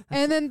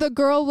 And then the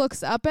girl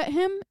looks up at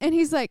him and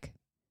he's like,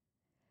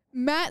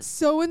 Matt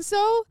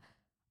so-and-so?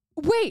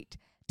 Wait,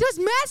 does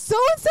Matt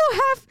so-and-so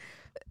have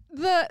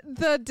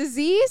the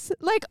disease?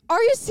 Like,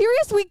 are you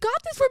serious? We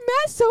got this from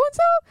Matt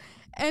so-and-so?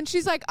 And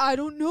she's like, I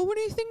don't know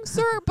anything,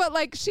 sir. But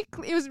like,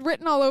 it was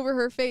written all over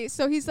her face.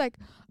 So he's like,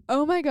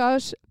 oh my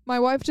gosh, my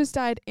wife just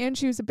died and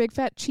she was a big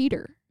fat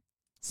cheater.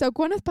 So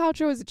Gwyneth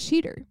Paltrow is a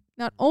cheater.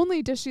 Not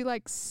only does she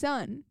like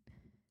sun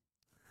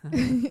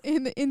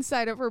in the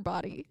inside of her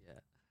body. Yeah.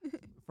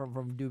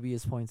 From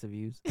dubious points of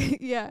views.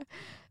 Yeah.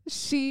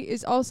 She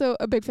is also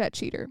a big fat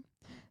cheater.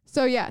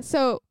 So yeah,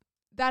 so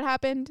that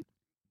happened.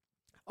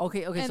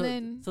 Okay.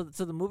 And so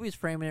the movie's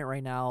framing it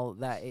right now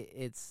that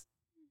it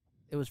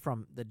was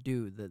from the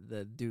dude.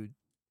 The dude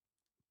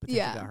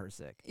potentially got her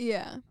sick.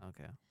 Yeah.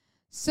 Okay.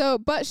 So,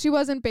 but she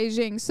was in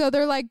Beijing. So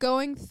they're like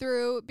going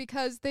through,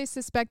 because they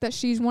suspect that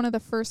she's one of the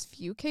first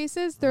few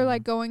cases. They're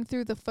like going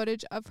through the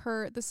footage of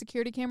her, the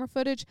security camera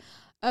footage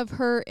of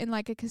her in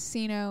like a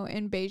casino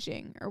in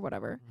Beijing or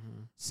whatever.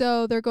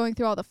 So they're going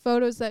through all the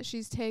photos that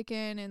she's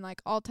taken and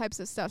like all types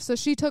of stuff. So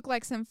she took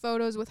like some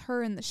photos with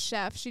her and the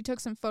chef. She took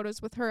some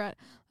photos with her at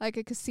like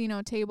a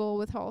casino table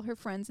with all her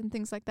friends and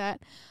things like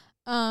that.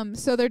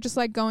 So they're just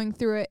like going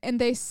through it,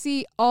 and they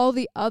see all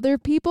the other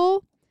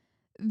people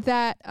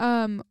that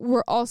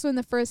were also in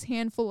the first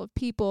handful of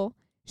people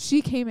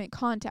she came in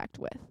contact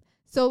with.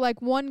 So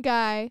like one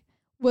guy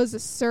was a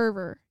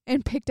server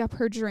and picked up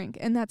her drink,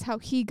 and that's how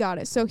he got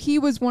it. So he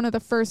was one of the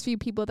first few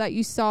people that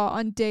you saw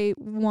on day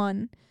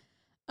one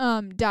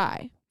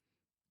die,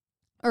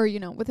 or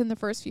within the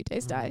first few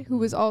days die, who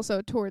was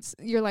also towards,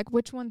 you're like,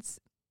 which one's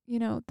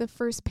the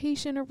first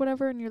patient or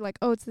whatever, and you're like,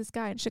 oh, it's this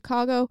guy in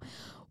Chicago.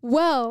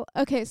 Well,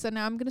 okay, so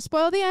now I'm gonna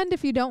spoil the end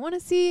if you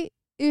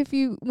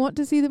want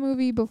to see the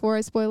movie before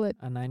I spoil it.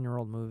 A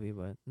 9-year-old movie,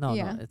 but no,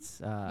 it's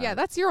yeah,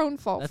 that's your own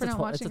fault for not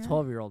watching it. It's a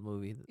 12-year-old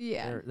movie.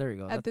 Yeah, there you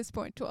go. At this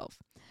point, 12.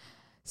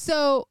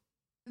 So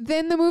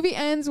then the movie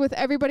ends with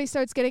everybody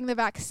starts getting the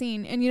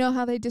vaccine, and you know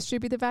how they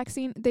distribute the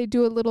vaccine? They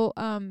do a little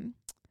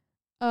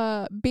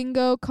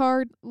bingo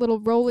card, little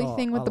rolly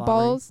thing with the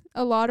balls,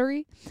 a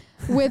lottery,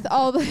 with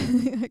all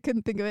the I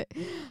couldn't think of it,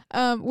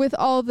 with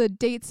all the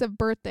dates of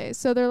birthdays.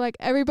 So they're like,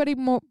 everybody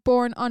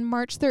born on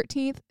March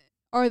 13th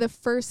are the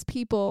first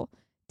people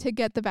to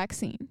get the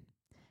vaccine.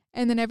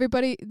 And then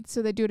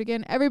so they do it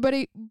again.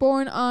 Everybody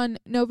born on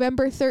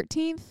November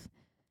 13th,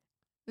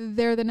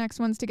 they're the next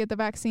ones to get the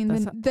vaccine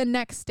the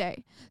next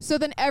day. So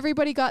then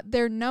everybody got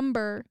their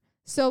number.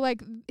 So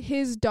like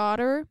his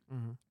daughter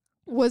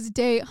was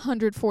day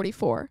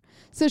 144.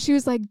 So she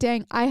was like,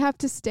 dang, I have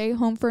to stay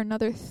home for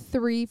another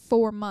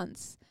 3-4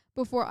 months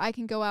before I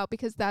can go out,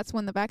 because that's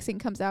when the vaccine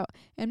comes out.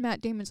 And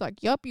Matt Damon's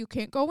like, yup, you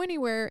can't go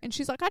anywhere. And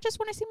she's like, I just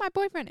want to see my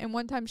boyfriend. And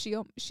one time she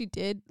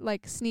did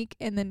like sneak,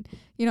 and then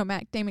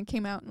Matt Damon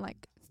came out and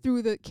like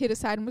threw the kid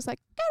aside and was like,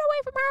 get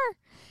away from her.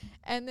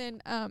 And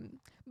then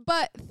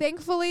but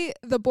thankfully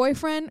the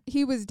boyfriend,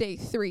 he was day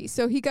 3,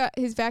 so he got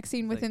his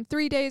vaccine within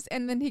 3 days,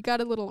 and then he got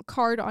a little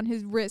card on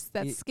his wrist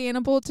that's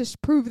scannable to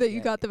prove that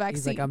you got the vaccine.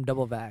 He's like, I'm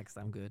double vaxxed,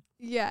 I'm good.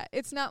 Yeah,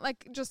 it's not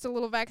like just a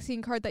little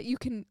vaccine card that you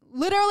can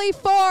literally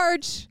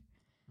forge.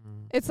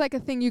 It's like a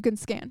thing you can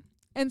scan.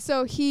 And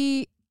so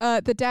he,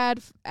 the dad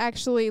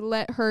actually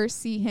let her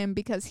see him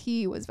because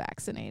he was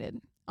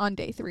vaccinated on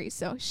day 3,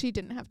 so she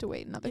didn't have to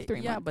wait another 3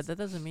 months. Yeah, but that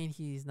doesn't mean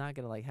he's not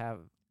gonna like have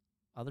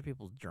other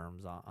people's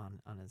germs on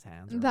his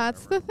hands.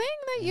 That's the thing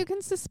that you can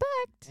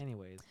suspect.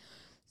 Anyways.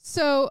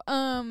 So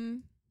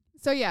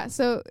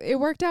it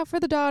worked out for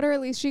the daughter. At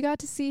least she got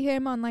to see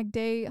him on like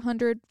day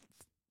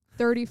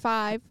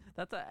 135.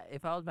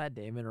 If I was Matt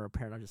Damon or a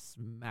parent, I'd just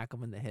smack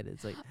him in the head.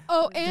 It's like,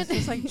 and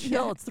just like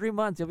chill. Yeah. It's 3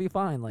 months. You'll be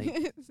fine.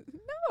 Like,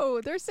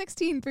 no, they're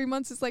 16. 3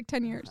 months is like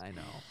 10 years. I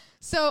know.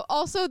 So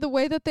also the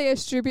way that they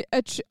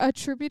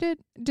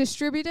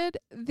distributed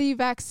the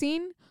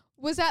vaccine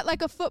was at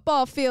like a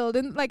football field,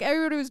 and like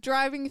everybody was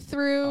driving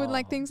through and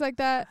like things like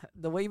that.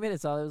 The way you made it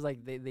sound, it was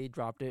like they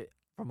dropped it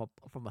from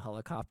a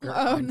helicopter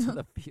onto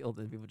the field,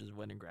 and people just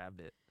went and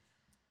grabbed it.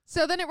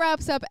 So then it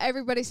wraps up.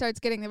 Everybody starts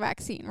getting the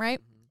vaccine, right?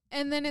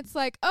 And then it's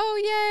like,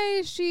 oh,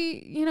 yay,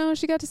 she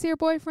got to see her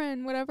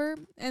boyfriend, whatever.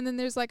 And then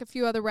there's like a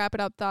few other wrap it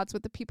up thoughts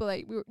with the people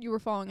that you were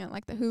following at,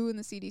 like the WHO and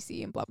the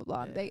CDC and blah, blah,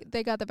 blah. Yeah.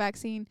 They got the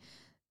vaccine.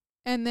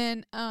 And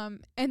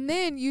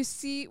then you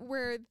see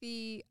where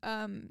the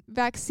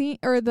vaccine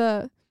or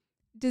the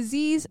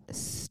disease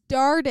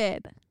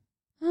started.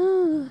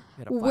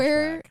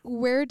 Where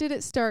did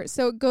it start?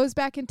 So it goes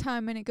back in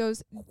time and it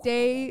goes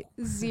day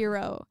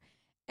 0.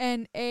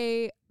 And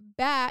a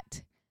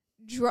bat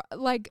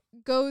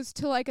goes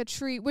to like a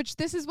tree, which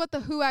this is what the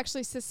WHO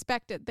actually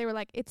suspected. They were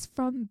like, it's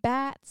from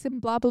bats and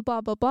blah, blah,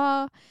 blah, blah,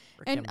 blah.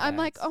 And I'm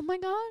like, oh my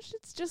gosh,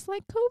 it's just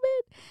like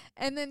COVID.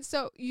 And then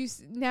so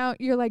now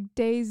you're like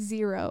day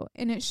 0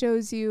 and it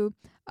shows you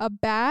a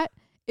bat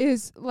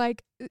is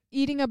like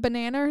eating a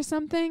banana or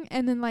something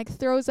and then like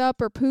throws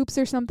up or poops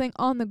or something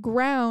on the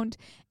ground,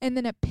 and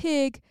then a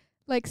pig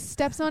like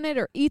steps on it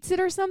or eats it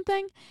or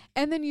something,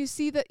 and then you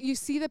see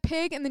the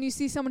pig, and then you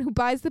see someone who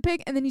buys the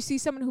pig, and then you see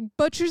someone who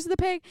butchers the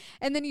pig,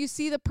 and then you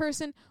see the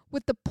person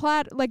with the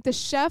like the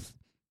chef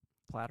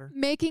platter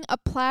making a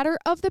platter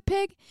of the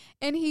pig,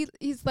 and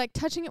he's like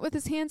touching it with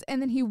his hands, and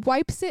then he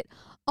wipes it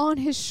on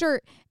his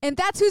shirt, and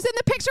that's who's in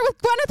the picture with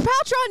Gwyneth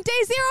Paltrow on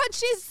day 0, and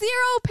she's 0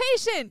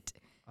 patient.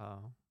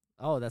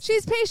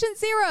 She's patient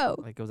 0.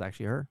 Like it was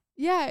actually her.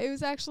 Yeah, it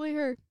was actually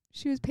her.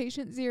 She was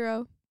patient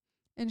 0.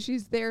 And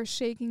she's there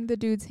shaking the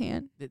dude's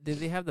hand. Did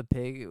they have the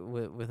pig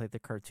with like the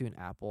cartoon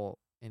apple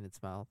in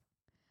its mouth?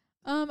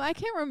 I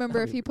can't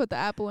remember if he put the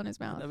apple in his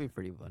mouth. That'd be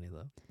pretty funny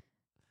though.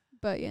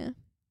 But yeah.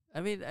 I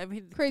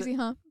mean, crazy,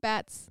 huh?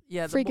 Bats.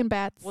 Yeah, freaking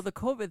bats. Well, the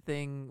COVID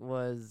thing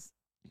was.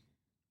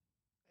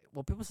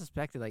 Well, people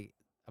suspected like,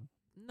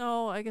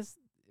 no, I guess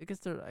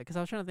they're, because I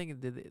was trying to think,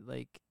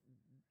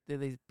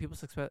 did people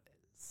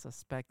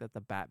suspect that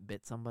the bat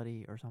bit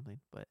somebody or something?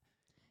 But.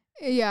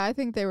 Yeah, I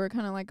think they were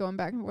kind of like going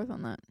back and forth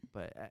on that.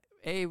 But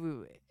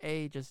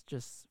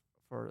just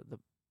for the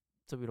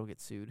so we don't get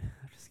sued.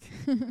 I'm just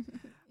kidding.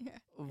 Yeah.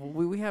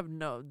 We have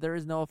there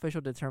is no official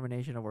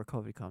determination of where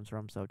COVID comes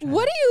from. So China,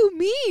 what do you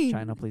mean?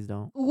 China, please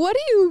don't. What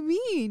do you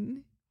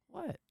mean?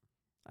 What?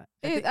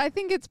 I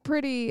think it's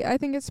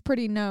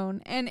pretty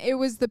known, and it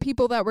was the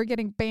people that were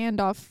getting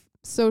banned off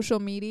social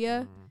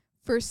media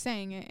for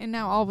saying it, and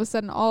now all of a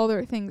sudden all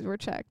their things were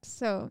checked.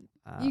 So.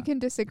 You can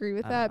disagree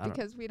with that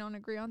because we don't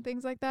agree on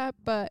things like that,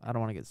 but I don't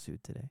want to get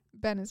sued today.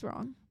 Ben is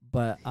wrong.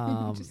 But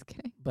just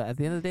kidding. But at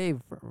the end of the day,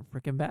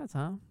 freaking bats,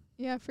 huh?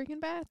 Yeah, freaking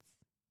bats.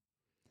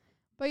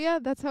 But yeah,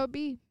 that's how it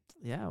be.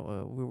 Yeah,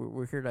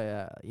 we're here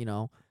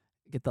to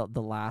get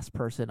the last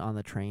person on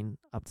the train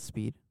up to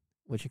speed,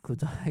 which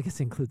includes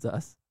includes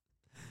us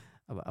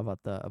about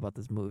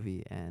this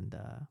movie and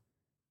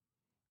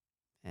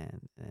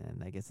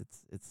I guess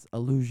it's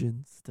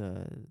allusions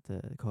to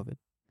COVID.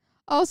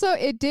 Also,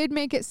 it did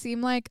make it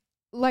seem like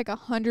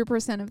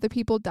 100% of the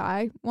people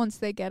die once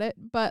they get it,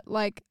 but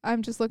like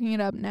I'm just looking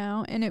it up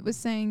now, and it was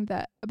saying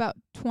that about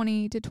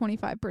 20 to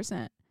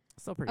 25%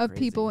 of crazy.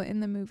 people in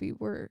the movie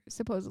were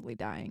supposedly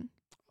dying.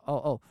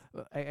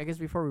 I guess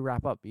before we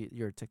wrap up,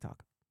 your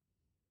TikTok.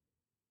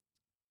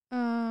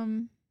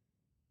 Oh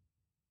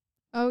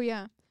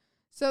yeah,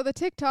 so the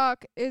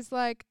TikTok is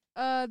like.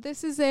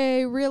 This is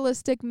a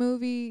realistic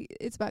movie.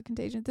 It's about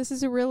contagion. This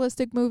is a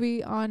realistic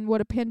movie on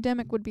what a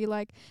pandemic would be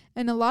like.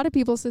 And a lot of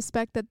people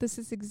suspect that this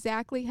is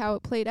exactly how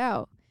it played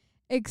out,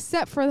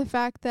 except for the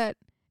fact that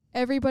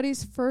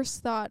everybody's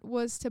first thought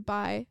was to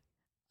buy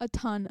a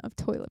ton of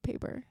toilet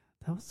paper.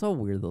 That was so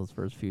weird those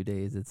first few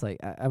days. It's like,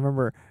 I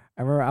remember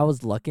I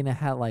was lucky to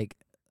have like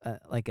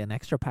an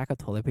extra pack of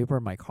toilet paper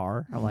in my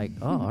car. I'm like,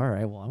 oh, all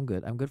right, well, I'm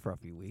good. I'm good for a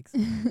few weeks.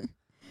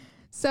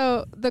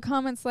 So the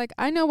comments like,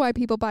 I know why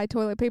people buy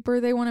toilet paper.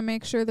 They want to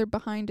make sure their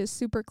behind is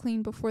super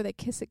clean before they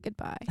kiss it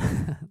goodbye.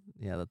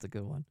 Yeah, that's a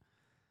good one.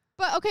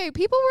 But okay,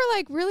 people were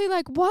like, really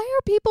like, why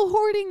are people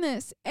hoarding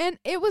this? And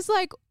it was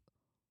like,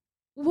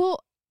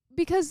 well,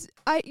 because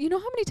you know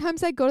how many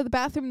times I go to the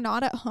bathroom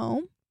not at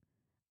home?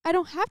 I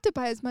don't have to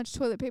buy as much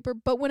toilet paper,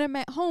 but when I'm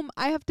at home,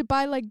 I have to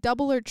buy like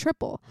double or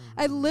triple. Mm-hmm.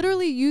 I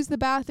literally use the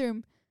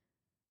bathroom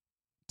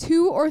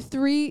 2 or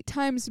 3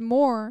 times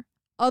more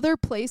other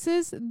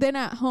places than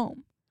at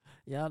home.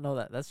 Yeah,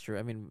 no, that's true.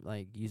 I mean,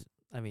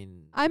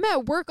 I'm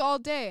at work all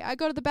day. I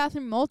go to the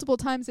bathroom multiple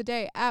times a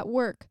day at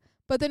work.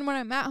 But then when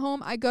I'm at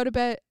home, I go to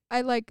bed.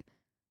 I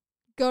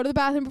go to the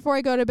bathroom before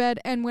I go to bed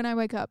and when I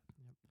wake up.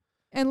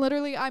 And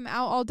literally, I'm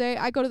out all day.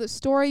 I go to the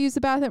store. I use the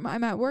bathroom.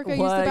 I'm at work. I use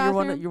the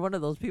bathroom. You're one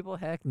of those people?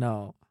 Heck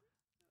no.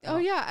 Oh,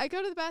 yeah. I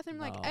go to the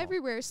bathroom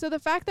everywhere. So the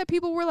fact that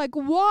people were like,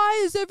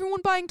 why is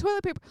everyone buying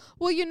toilet paper?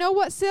 Well, you know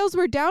what sales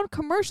were down?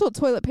 Commercial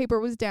toilet paper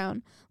was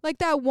down. Like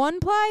that one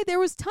ply, there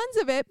was tons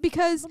of it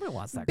because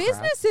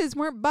businesses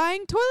weren't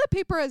buying toilet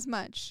paper as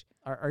much.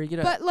 Are you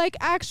gonna? But like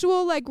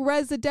actual like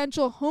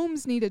residential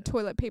homes needed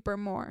toilet paper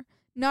more.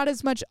 Not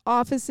as much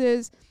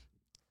offices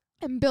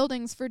and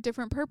buildings for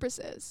different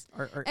purposes.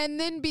 And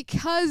then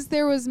because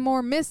there was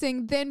more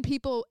missing, then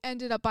people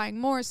ended up buying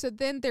more. So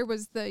then there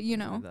was the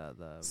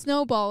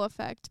snowball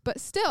effect. But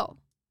still.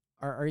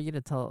 Are you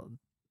going to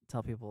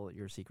tell people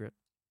your secret?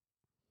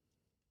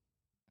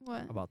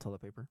 What? About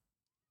toilet paper?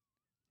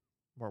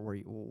 Where were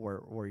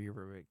you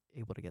were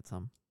able to get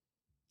some?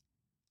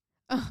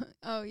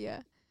 Oh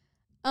yeah.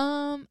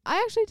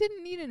 I actually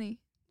didn't need any.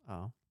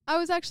 Oh. I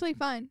was actually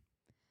fine.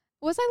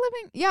 Was I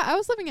living? Yeah, I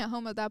was living at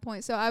home at that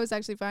point, so I was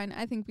actually fine.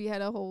 I think we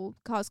had a whole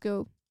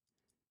Costco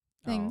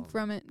thing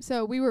from it,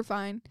 so we were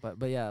fine.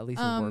 But yeah, at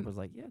least his word was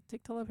like, yeah,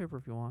 take toilet paper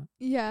if you want.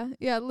 Yeah.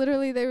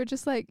 Literally, they were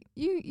just like,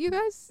 you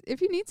guys,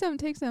 if you need some,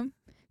 take some,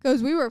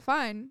 'cause we were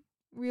fine.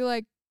 We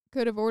like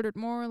could have ordered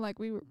more. Like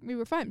we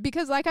were fine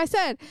because, like I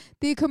said,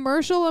 the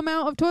commercial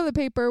amount of toilet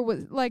paper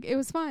was like it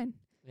was fine.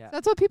 Yeah,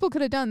 that's what people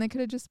could have done. They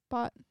could have just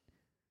bought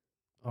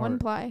one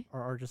ply,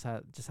 or just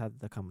had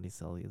the company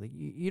sell you. Like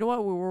you know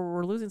what,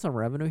 we're losing some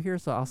revenue here,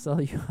 so I'll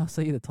sell you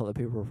the toilet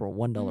paper for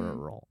 $1 a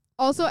roll.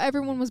 Also,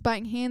 everyone was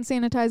buying hand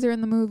sanitizer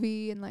in the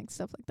movie and like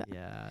stuff like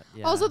that.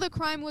 Yeah. Also, the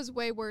crime was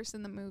way worse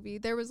in the movie.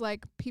 There was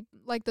like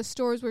like the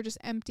stores were just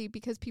empty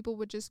because people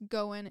would just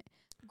go in,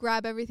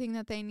 grab everything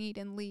that they need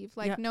and leave.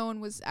 Like no one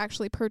was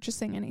actually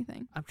purchasing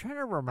anything. I'm trying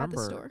to remember. At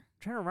the store.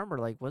 Trying to remember.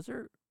 Like, was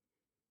there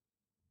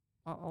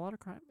a lot of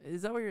crime?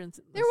 Is that what you're?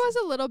 There was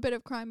a little bit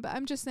of crime, but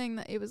I'm just saying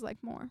that it was like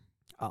more.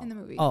 In the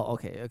movie. Oh,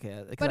 okay.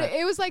 But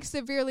it was like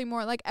severely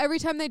more. Like every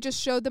time they just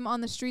showed them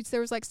on the streets,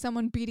 there was like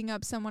someone beating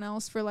up someone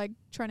else for like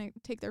trying to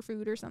take their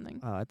food or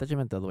something. Oh, I thought you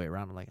meant the other way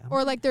around. I'm like,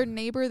 or like their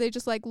neighbor, they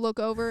just like look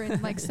over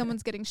and like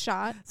someone's getting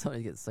shot.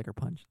 Somebody gets sucker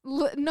punched.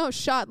 No,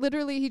 shot.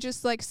 Literally, he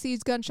just like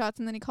sees gunshots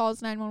and then he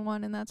calls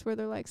 911, and that's where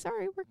they're like,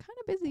 "Sorry, we're kind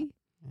of busy."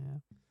 Yeah.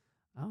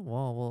 Oh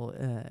well,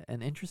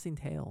 an interesting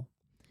tale.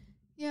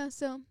 Yeah.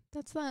 So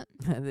that's that.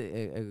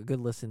 a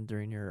good listen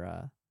during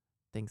your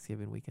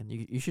Thanksgiving weekend.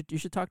 You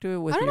should talk to it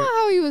with. I don't know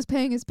how he was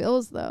paying his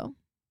bills though,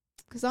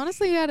 because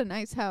honestly, he had a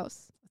nice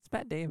house. It's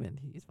Pat Damon.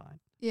 He's fine.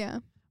 Yeah.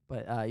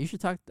 But you should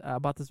talk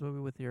about this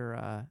movie with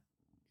your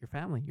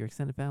family, your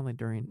extended family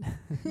during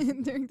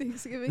during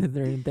Thanksgiving.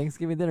 during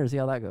Thanksgiving dinner. See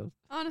how that goes.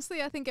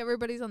 Honestly, I think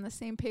everybody's on the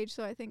same page,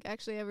 so I think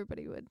actually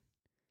everybody would.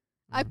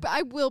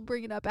 I will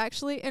bring it up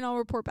actually, and I'll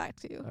report back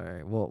to you. All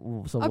right.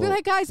 Well, I'll be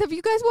like, guys, have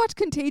you guys watched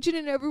Contagion?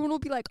 And everyone will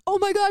be like, oh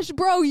my gosh,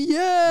 bro,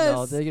 yes.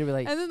 No, they're gonna be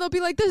like, and then they'll be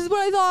like, this is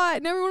what I thought,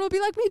 and everyone will be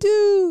like, me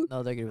too.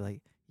 No, they're gonna be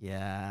like,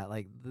 yeah,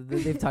 like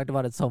they've talked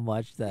about it so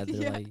much that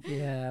they're like,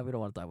 yeah, we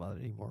don't want to talk about it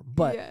anymore.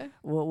 But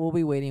we'll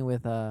be waiting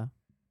with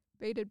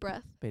bated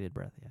breath. Bated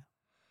breath. Yeah.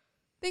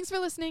 Thanks for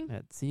listening.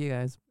 See you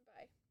guys.